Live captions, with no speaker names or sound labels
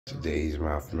Today's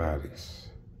mathematics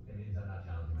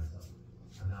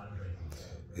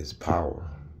is power,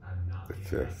 the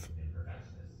 5th.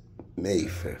 May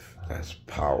 5th, that's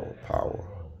power.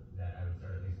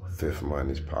 5th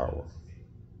month is power.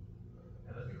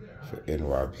 For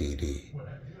NYPD,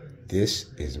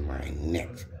 this is my neck.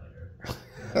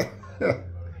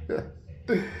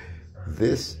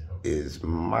 This is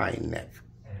my neck.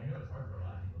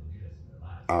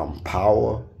 I'm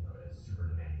power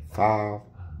 5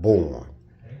 born.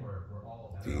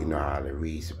 Do you know how to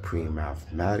read supreme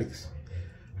mathematics?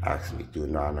 Actually, do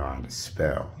not know how to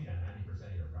spell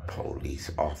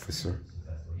police officer,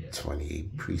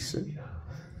 28 precinct.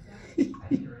 Do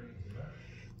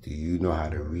you know how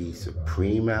to read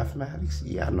supreme mathematics?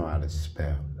 Yeah, I know how to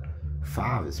spell.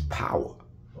 5 is power.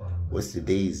 What's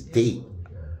today's date,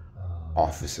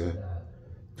 officer?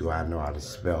 Do I know how to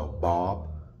spell Bob?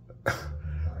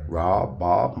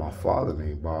 Bob, my father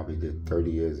named Bob. He did 30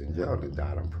 years in jail and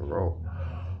died on parole.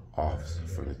 Officer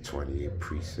from the 28th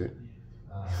precinct.